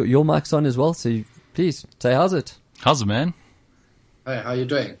 Francois, your mic's on as well. So please say, how's it? How's it, man? Hey, how you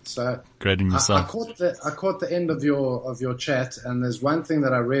doing? So Great, and I yourself? caught the end of your chat, and there's one thing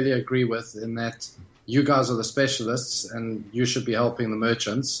that I really agree with, in that you guys are the specialists and you should be helping the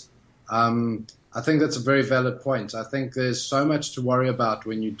merchants. I think that's a very valid point. I think there's so much to worry about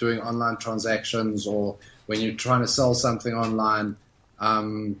when you're doing online transactions or when you're trying to sell something online.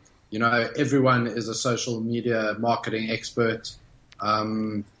 Everyone is a social media marketing expert.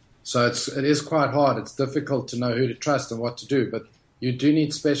 So it is quite hard. It's difficult to know who to trust and what to do, but you do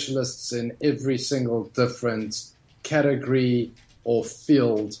need specialists in every single different category or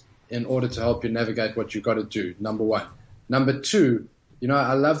field in order to help you navigate what you've got to do, number one. Number two,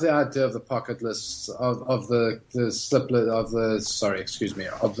 I love the idea of the pocket lists, of the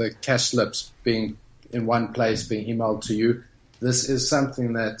cash slips being in one place, being emailed to you. This is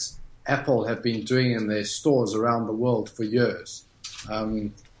something that Apple have been doing in their stores around the world for years.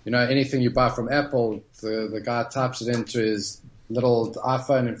 Anything you buy from Apple, the guy types it into his little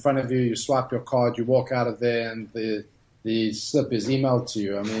iPhone in front of you, you swipe your card, you walk out of there, and the slip is emailed to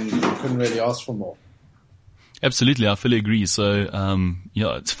you. I mean, you couldn't really ask for more. Absolutely, I fully agree. So,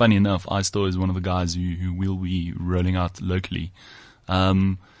 it's funny enough, iStore is one of the guys who will be rolling out locally.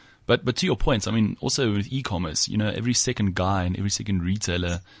 But to your point, I mean, also with e-commerce, every second guy and every second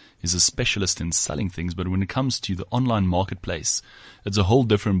retailer is a specialist in selling things. But when it comes to the online marketplace, it's a whole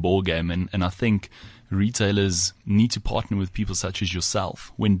different ballgame. And I think retailers need to partner with people such as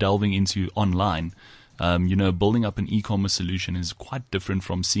yourself when delving into online. Building up an e-commerce solution is quite different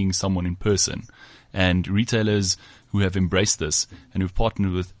from seeing someone in person. And retailers who have embraced this and who've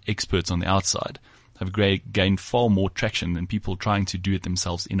partnered with experts on the outside have gained far more traction than people trying to do it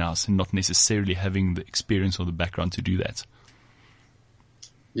themselves in-house and not necessarily having the experience or the background to do that.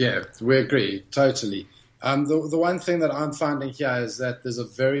 Yeah, we agree, totally. The one thing that I'm finding here is that there's a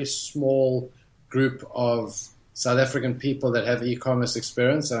very small group of South African people that have e-commerce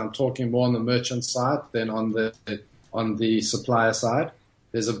experience, and I'm talking more on the merchant side than on the supplier side.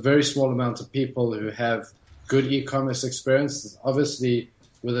 There's a very small amount of people who have good e-commerce experience. Obviously,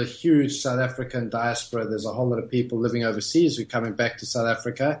 with a huge South African diaspora, there's a whole lot of people living overseas who are coming back to South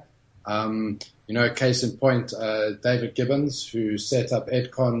Africa. Case in point, David Gibbons, who set up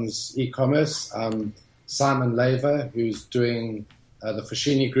Edcon's e-commerce, Simon Laver, who's doing the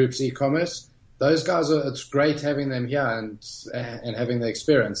Foschini Group's e-commerce. Those guys it's great having them here and having the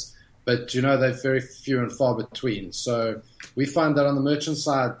experience, but they're very few and far between. So we find that on the merchant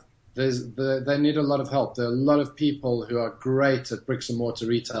side, they need a lot of help. There are a lot of people who are great at bricks and mortar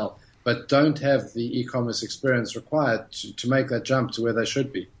retail, but don't have the e-commerce experience required to make that jump to where they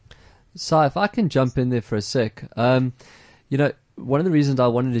should be. So if I can jump in there for a sec, one of the reasons I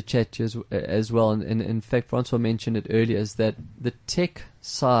wanted to chat to you as well, and in fact Francois mentioned it earlier, is that the tech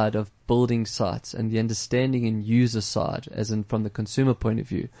side of building sites and the understanding and user side, as in from the consumer point of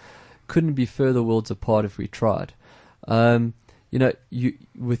view, couldn't be further worlds apart if we tried.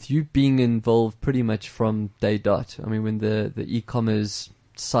 With you being involved pretty much from day dot, I mean, when the e-commerce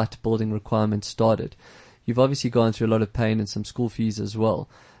site building requirements started, you've obviously gone through a lot of pain and some school fees as well.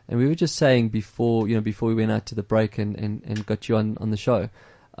 And we were just saying before we went out to the break and got you on the show,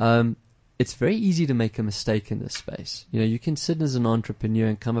 it's very easy to make a mistake in this space. You can sit as an entrepreneur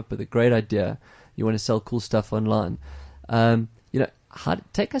and come up with a great idea. You want to sell cool stuff online.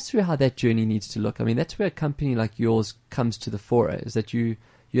 Take us through how that journey needs to look. I mean, that's where a company like yours comes to the fore, is that you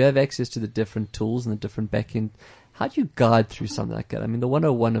have access to the different tools and the different backend. How do you guide through something like that? I mean, the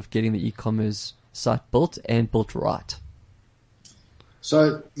 101 of getting the e-commerce site built and built right.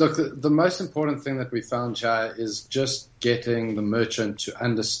 So, look, the most important thing that we found here is just getting the merchant to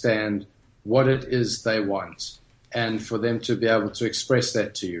understand what it is they want and for them to be able to express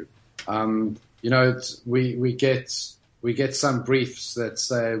that to you. We get some briefs that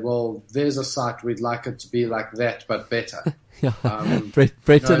say, well, there's a site, we'd like it to be like that, but better. Yeah.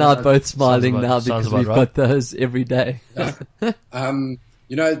 Brett and I are both smiling now because we've right. got those every day. Now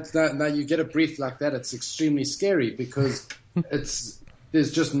you get a brief like that, it's extremely scary because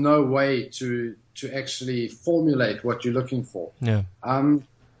there's just no way to actually formulate what you're looking for. Yeah.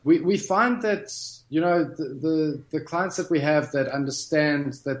 We find that, the clients that we have that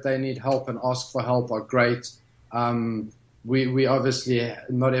understand that they need help and ask for help are great. We obviously,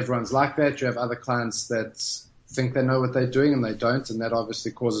 not everyone's like that. You have other clients that think they know what they're doing and they don't, and that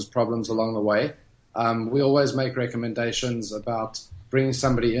obviously causes problems along the way. We always make recommendations about bringing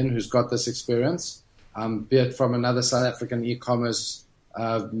somebody in who's got this experience, be it from another South African e-commerce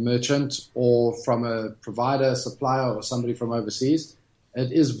merchant or from a provider, supplier, or somebody from overseas.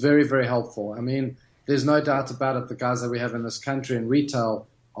 It is very, very helpful. I mean, there's no doubt about it. The guys that we have in this country in retail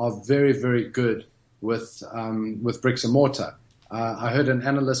are very, very good with bricks and mortar. I heard an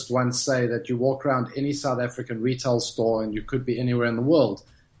analyst once say that you walk around any South African retail store, and you could be anywhere in the world.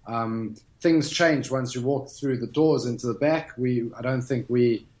 Things change once you walk through the doors into the back. I don't think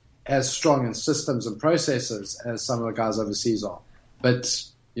we as strong in systems and processes as some of the guys overseas are. But,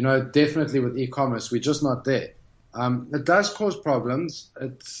 definitely with e-commerce, we're just not there. It does cause problems.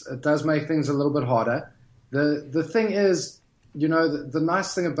 It does make things a little bit harder. The thing is, the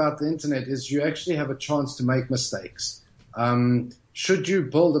nice thing about the internet is you actually have a chance to make mistakes. Should you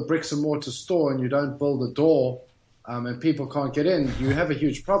build a bricks and mortar store and you don't build a door, and people can't get in, you have a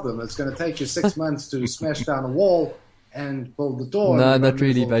huge problem. It's going to take you 6 months to smash down a wall and build the door. No, not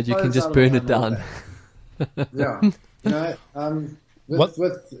really, but you can just burn it down. Yeah. With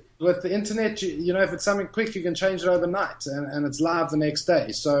the internet, if it's something quick, you can change it overnight and it's live the next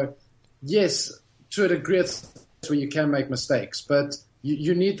day. So, yes, to a degree, it's where you can make mistakes, but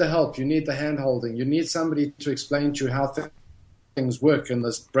you need the help, you need the hand-holding, you need somebody to explain to you how things work in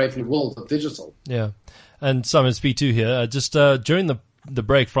this brave new world of digital. Yeah. And Simon, speak to here. Just during the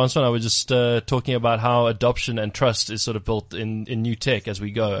break, Francois and I were just talking about how adoption and trust is sort of built in new tech as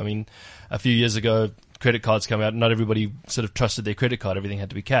we go. I mean, a few years ago, credit cards came out. Not everybody sort of trusted their credit card. Everything had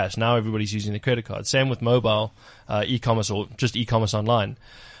to be cash. Now everybody's using their credit card. Same with mobile, e-commerce, or just e-commerce online.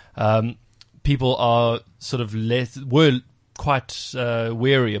 People are sort of were quite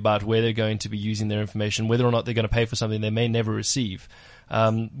wary about where they're going to be using their information, whether or not they're going to pay for something they may never receive.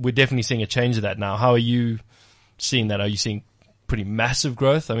 We're definitely seeing a change of that now. How are you seeing that? Are you seeing pretty massive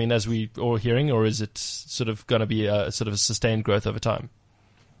growth? I mean, as we all hearing, or is it sort of going to be a sort of a sustained growth over time?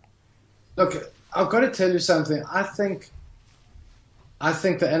 Look, I've got to tell you something. I think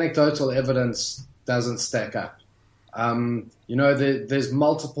the anecdotal evidence doesn't stack up. There's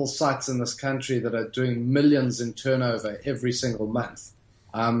multiple sites in this country that are doing millions in turnover every single month.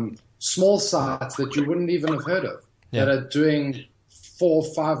 Small sites that you wouldn't even have heard of that are doing 4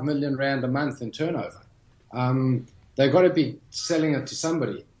 or 5 million rand a month in turnover. They've got to be selling it to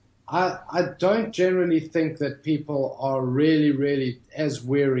somebody. I don't generally think that people are really, really as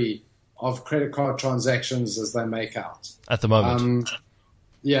wary of credit card transactions as they make out. At the moment.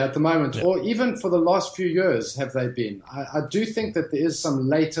 At the moment. Yeah. Or even for the last few years have they been. I do think that there is some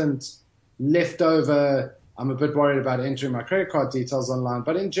latent leftover. I'm a bit worried about entering my credit card details online.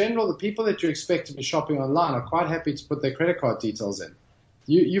 But in general, the people that you expect to be shopping online are quite happy to put their credit card details in.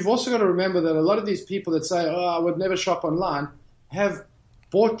 You've also got to remember that a lot of these people that say, I would never shop online, have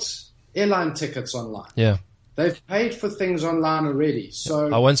bought airline tickets online. Yeah. They've paid for things online already.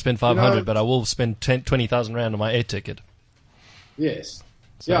 So I won't spend 500, but I will spend 20,000 rand on my air ticket. Yes.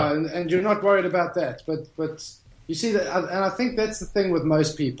 So. Yeah, and you're not worried about that. But you see, that, and I think that's the thing with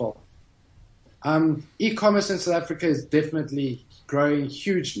most people. E-commerce in South Africa is definitely growing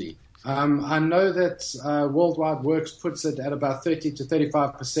hugely. I know that Worldwide Works puts it at about 30 to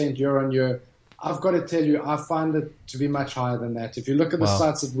 35% year on year. I've got to tell you, I find it to be much higher than that. If you look at the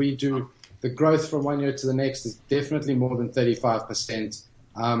sites that we do, the growth from one year to the next is definitely more than 35%.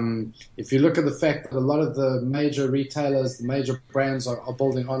 If you look at the fact that a lot of the major retailers, the major brands are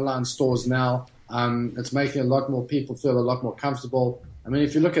building online stores now, it's making a lot more people feel a lot more comfortable. I mean,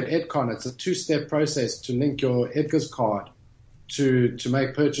 if you look at Edcon, it's a 2-step process to link your Edgar's card to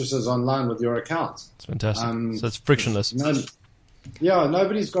make purchases online with your account. It's fantastic. So it's frictionless.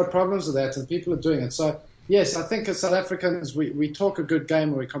 Nobody's got problems with that, and people are doing it. So, yes, I think as South Africans, we talk a good game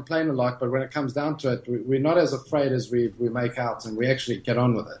and we complain a lot, but when it comes down to it, we're not as afraid as we make out, and we actually get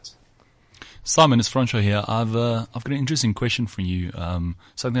on with it. Simon, it's Francois here. I've got an interesting question for you,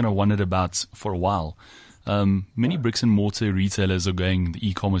 something I wondered about for a while. Many bricks and mortar retailers are going the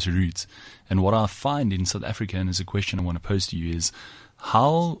e-commerce route, and what I find in South Africa, and as a question I want to pose to you, is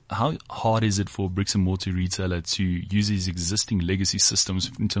How hard is it for a bricks and mortar retailer to use these existing legacy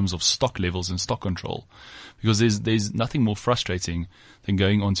systems in terms of stock levels and stock control? Because there's nothing more frustrating than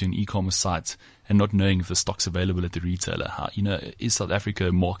going onto an e-commerce site and not knowing if the stock's available at the retailer. How, is South Africa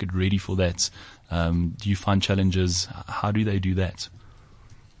a market ready for that? Do you find challenges? How do they do that?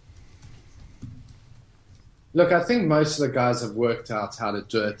 Look, I think most of the guys have worked out how to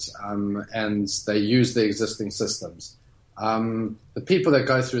do it, and they use the existing systems. The people that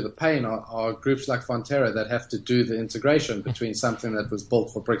go through the pain are groups like Fonterra that have to do the integration between something that was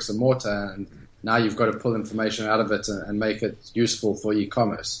built for bricks and mortar, and now you've got to pull information out of it and make it useful for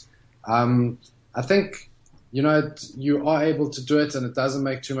e-commerce. I think, you are able to do it, and it doesn't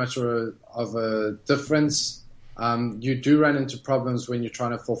make too much of a difference. You do run into problems when you're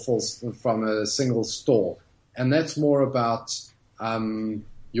trying to fulfill from a single store. And that's more about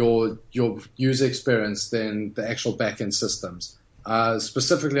your user experience than the actual back-end systems.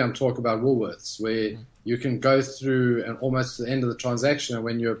 Specifically, I'm talking about Woolworths, where you can go through and almost to the end of the transaction, and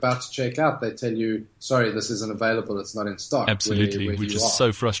when you're about to check out, they tell you, sorry, this isn't available, it's not in stock. Absolutely, which is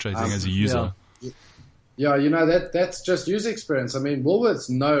so frustrating as a user. Yeah, that's just user experience. I mean, Woolworths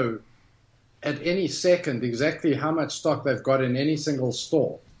know at any second exactly how much stock they've got in any single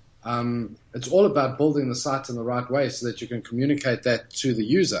store. It's all about building the site in the right way so that you can communicate that to the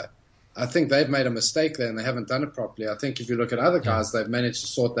user. I think they've made a mistake there and they haven't done it properly. I think if you look at other guys, they've managed to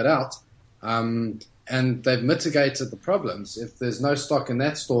sort that out, and they've mitigated the problems. If there's no stock in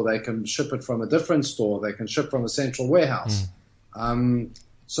that store, they can ship it from a different store. They can ship from a central warehouse.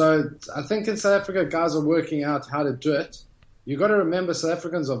 So I think in South Africa, guys are working out how to do it. You've got to remember, South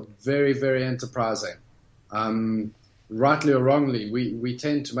Africans are very, very enterprising. Rightly or wrongly, we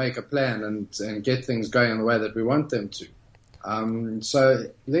tend to make a plan and get things going in the way that we want them to. So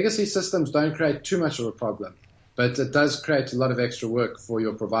legacy systems don't create too much of a problem, but it does create a lot of extra work for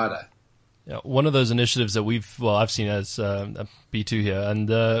your provider. Yeah, one of those initiatives that I've seen as B2 here, and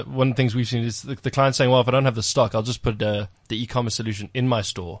one of the things we've seen is the client saying, well, if I don't have the stock, I'll just put the e-commerce solution in my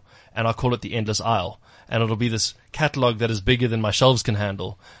store, and I'll call it the endless aisle. And it'll be this catalog that is bigger than my shelves can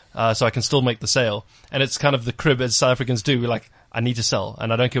handle, so I can still make the sale. And it's kind of the crib as South Africans do. We're like, I need to sell,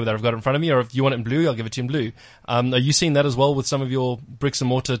 and I don't care whether I've got it in front of me, or if you want it in blue, I'll give it to you in blue. Are you seeing that as well with some of your bricks and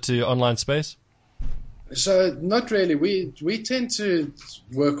mortar to online space? So not really. We tend to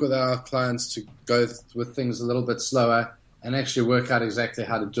work with our clients to go with things a little bit slower and actually work out exactly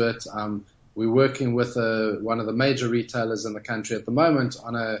how to do it. We're working with one of the major retailers in the country at the moment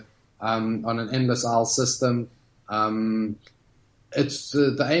on an endless aisle system. It's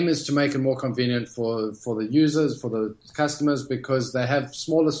the aim is to make it more convenient for the users, for the customers, because they have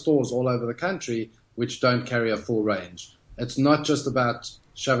smaller stores all over the country which don't carry a full range. It's not just about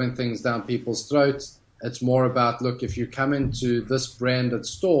shoving things down people's throats. It's more about, look, if you come into this branded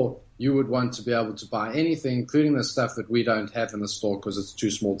store, you would want to be able to buy anything, including the stuff that we don't have in the store because it's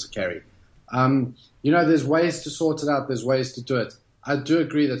too small to carry. There's ways to sort it out. There's ways to do it. I do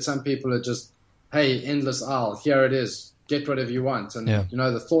agree that some people are just, hey, endless aisle, here it is, get whatever you want. And,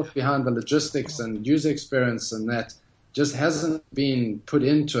 the thought behind the logistics and user experience and that just hasn't been put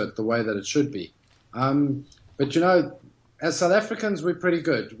into it the way that it should be. But as South Africans, we're pretty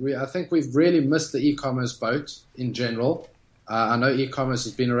good. I think we've really missed the e-commerce boat in general. I know e-commerce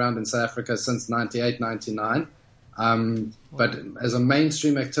has been around in South Africa since 98, 99. But as a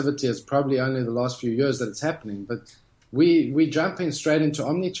mainstream activity, it's probably only the last few years that it's happening. But we jumping straight into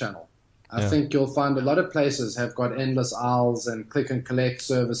omnichannel. I think you'll find a lot of places have got endless aisles and click and collect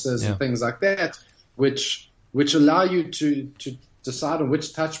services and things like that, which allow you to decide on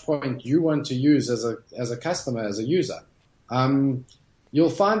which touch point you want to use as a customer, as a user. You'll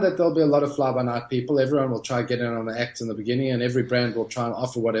find that there'll be a lot of fly-by-night people. Everyone will try to get in on the act in the beginning, and every brand will try and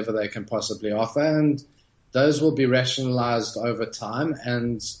offer whatever they can possibly offer. And those will be rationalized over time,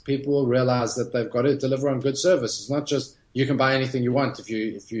 and people will realize that they've got to deliver on good service. It's not just you can buy anything you want if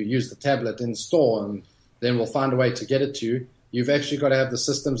you use the tablet in store, and then we'll find a way to get it to you. You've actually got to have the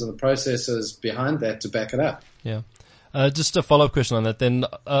systems and the processes behind that to back it up. Yeah. Just a follow-up question on that then.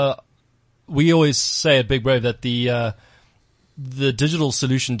 We always say at Big Brave that the digital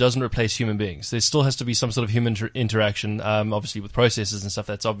solution doesn't replace human beings. There still has to be some sort of human interaction, obviously with processes and stuff,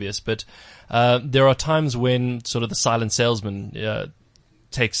 that's obvious. But there are times when sort of the silent salesman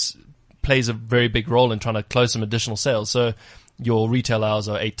plays a very big role in trying to close some additional sales. So your retail hours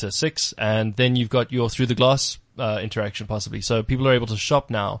are 8 to 6, and then you've got your through the glass interaction possibly. So people are able to shop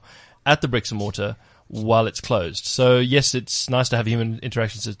now at the bricks and mortar while it's closed. So yes, it's nice to have human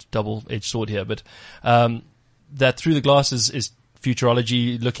interactions. It's a double-edged sword here, but that through the glass is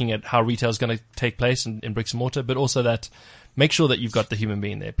futurology, looking at how retail is going to take place in bricks and mortar, but also that make sure that you've got the human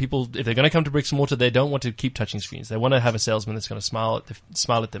being there. People, if they're going to come to bricks and mortar, they don't want to keep touching screens. They want to have a salesman that's going to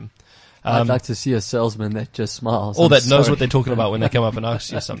smile at them. I'd like to see a salesman that just smiles. Or that knows what they're talking about when they come up and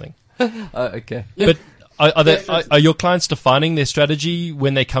ask you something. Okay. But are your clients defining their strategy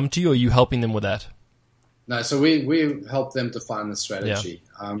when they come to you, or are you helping them with that? No, so we help them define the strategy.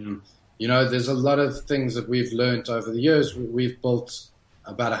 Yeah. There's a lot of things that we've learned over the years. We've built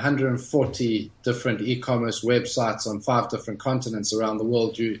about 140 different e-commerce websites on 5 different continents around the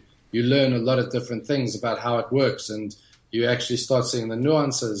world. You learn a lot of different things about how it works, and you actually start seeing the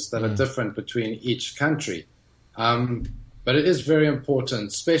nuances that are different between each country. But it is very important,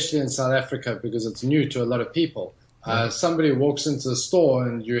 especially in South Africa, because it's new to a lot of people. Somebody walks into the store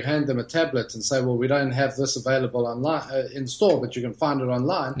and you hand them a tablet and say, well, we don't have this available online in store, but you can find it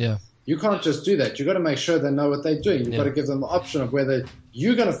online. Yeah. You can't just do that. You've got to make sure they know what they're doing. You've got to give them the option of whether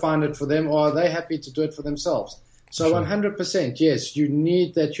you're going to find it for them or are they happy to do it for themselves. So 100%, yes, you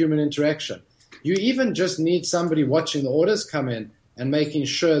need that human interaction. You even just need somebody watching the orders come in and making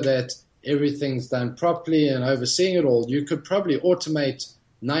sure that everything's done properly and overseeing it all. You could probably automate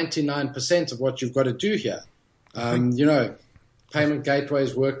 99% of what you've got to do here. Payment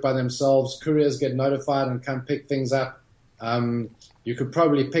gateways work by themselves. Couriers get notified and come pick things up. You could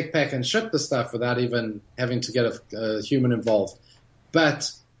probably pick, pack, and ship the stuff without even having to get a human involved.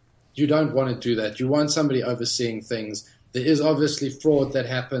 But you don't want to do that. You want somebody overseeing things. There is obviously fraud that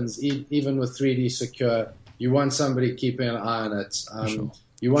happens, even with 3D Secure. You want somebody keeping an eye on it.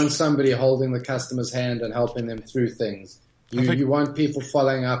 You want somebody holding the customer's hand and helping them through things. You want people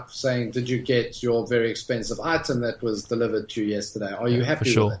following up saying, did you get your very expensive item that was delivered to you yesterday? Are you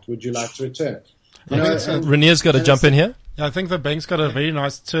happy with it? Would you like to return it? Renier's got to jump in here. Yeah, I think the bank's got a very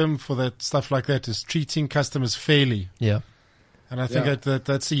nice term for that stuff like that, is treating customers fairly. Yeah. And I think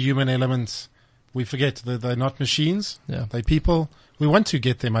that's the human element. We forget that they're not machines. Yeah. They're people. We want to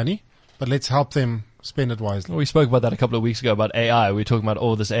get their money, but let's help them spend it wisely. Well, we spoke about that a couple of weeks ago about AI. We were talking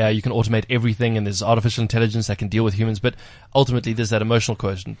about, this AI, you can automate everything and there's artificial intelligence that can deal with humans, but ultimately there's that emotional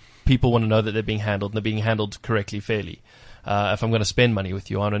quotient. People want to know that they're being handled and they're being handled correctly, fairly. If I'm going to spend money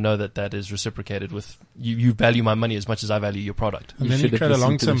with you, I want to know that is reciprocated with you. You value my money as much as I value your product. And then you create a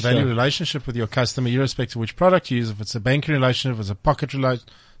long-term value relationship with your customer, irrespective of which product you use. If it's a banking relationship, if it's a pocket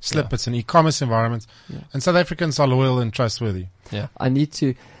slip, it's an e-commerce environment. Yeah. And South Africans are loyal and trustworthy. Yeah. I need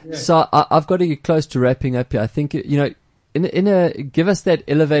to. Yeah. So I've got to get close to wrapping up here. I think, give us that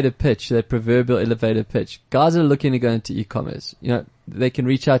elevator pitch, that proverbial elevator pitch. Guys are looking to go into e-commerce. They can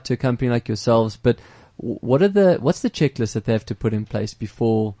reach out to a company like yourselves, but what's the checklist that they have to put in place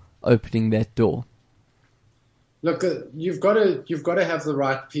before opening that door? Look, you've got to have the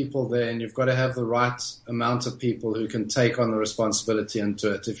right people there, and you've got to have the right amount of people who can take on the responsibility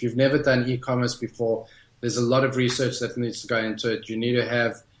into it. If you've never done e-commerce before, there's a lot of research that needs to go into it. You need to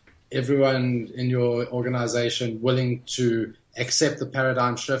have everyone in your organization willing to accept the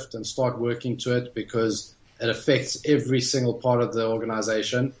paradigm shift and start working to it, because it affects every single part of the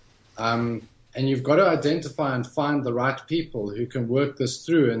organization. And you've got to identify and find the right people who can work this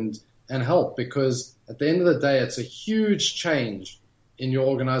through and help, because at the end of the day, it's a huge change in your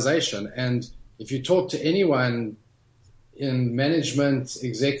organization. And if you talk to anyone in management,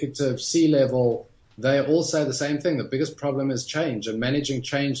 executive, C-level, they all say the same thing. The biggest problem is change, and managing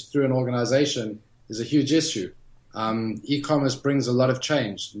change through an organization is a huge issue. E-commerce brings a lot of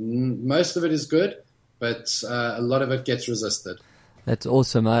change. Most of it is good, but a lot of it gets resisted. That's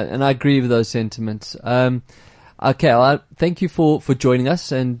awesome, and I agree with those sentiments. Okay, well, thank you for joining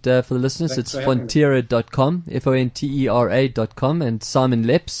us, and for the listeners, it's Fontera.com, Fontera.com, and Simon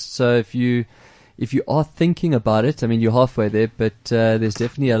Leps. So if you are thinking about it, I mean, you're halfway there, but there's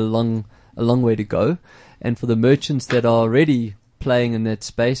definitely a long way to go. And for the merchants that are already playing in that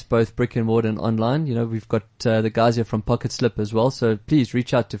space, both brick and mortar and online, we've got the guys here from Pocket Slip as well. So please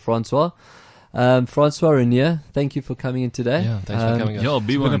reach out to Francois. Francois Renier, thank you for coming in today. Yeah, thanks for coming. Yeah,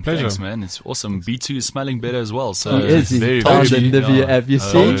 B1, thanks, man. It's awesome. B2 is smelling better as well. So he is. Very, told very the Nivea. Have you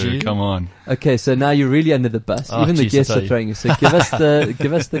seen? Come on. Okay, so now you're really under the bus. Even the guests are throwing you. So give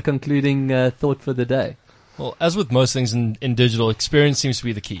us the concluding thought for the day. Well, as with most things in digital, experience seems to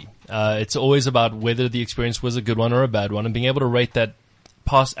be the key. It's always about whether the experience was a good one or a bad one, and being able to rate that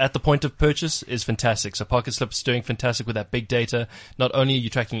pass at the point of purchase is fantastic. So Pocket Slip's doing fantastic with that big data. Not only are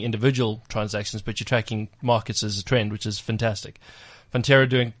you tracking individual transactions, but you're tracking markets as a trend, which is fantastic. Fontera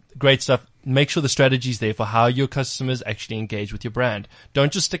doing great stuff. make sure the strategy's there for how your customers actually engage with your brand.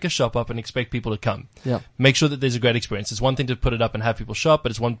 Don't just stick a shop up and expect people to come. Yeah. Make sure that there's a great experience. It's one thing to put it up and have people shop,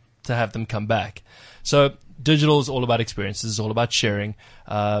 but it's one to have them come back. So digital is all about experiences. It's all about sharing.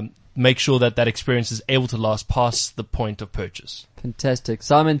 Make sure that that experience is able to last past the point of purchase. Fantastic.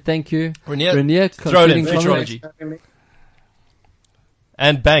 Simon, thank you. Renier, throw it in. Futurology.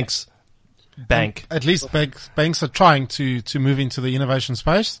 And banks. At least banks are trying to move into the innovation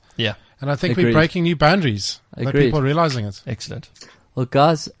space. Yeah. And I think Agreed. we're breaking new boundaries. That Agreed. people are realizing it. Excellent. Well,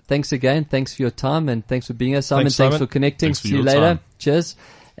 guys, thanks again. Thanks for your time and thanks for being here, Simon. Thanks, Simon. For connecting. Thanks for See you your later. time. Cheers.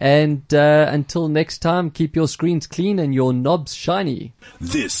 And until next time, keep your screens clean and your knobs shiny.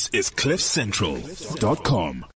 This is CliffCentral.com.